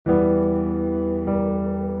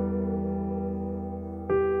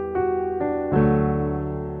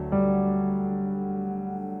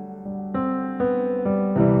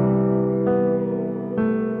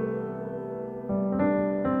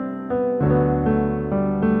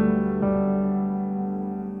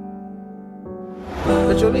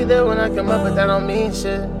you'll be there when I come up, but that don't mean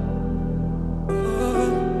shit.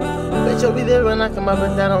 Bitch, you'll be there when I come up,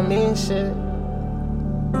 but that don't mean shit.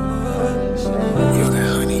 Yo,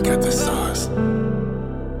 that honey got the sauce.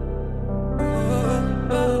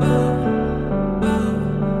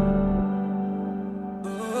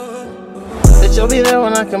 Bitch, you'll be there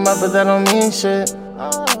when I come up, but that don't mean shit.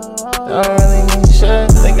 That don't really mean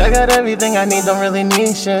shit. Think I got everything I need, don't really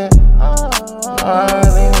need shit. No, I don't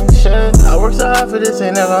really need shit. I work so hard for this,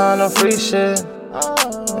 ain't never on no free shit.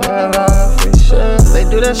 Ain't never on no free shit. They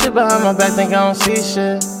do that shit behind my back, think I don't see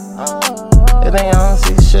shit. They think I don't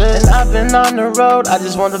see shit. And I've been on the road, I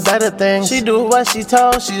just want the better things. She do what she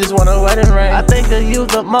told, she just want a wedding ring. I think of you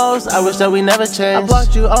the most, I wish that we never changed. I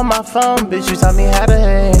blocked you on my phone, bitch, you taught me how to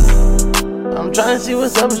hate. I'm tryna see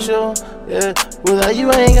what's up with you, yeah. Without you,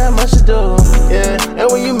 I ain't got much to do, yeah.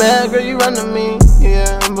 And when you mad, girl, you run to me,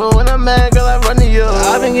 yeah. But when I'm mad, girl, I run to you.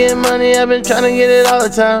 I've been getting money, I've been tryna get it all the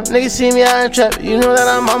time. Niggas see me out in trap, you know that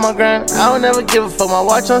I'm on my grind. I don't ever give a fuck, my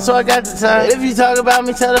watch on, so I got the time. If you talk about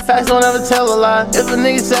me, tell the facts, don't ever tell a lie. If a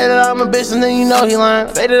nigga say that I'm a bitch, then you know he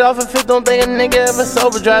lying. Faded off a fifth, don't think a nigga ever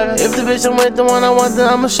sober driving. If the bitch I'm with the one I want, then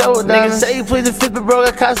I'ma show it down. Niggas say you plead the fifth, but bro,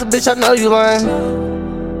 got cost a bitch, I know you lying.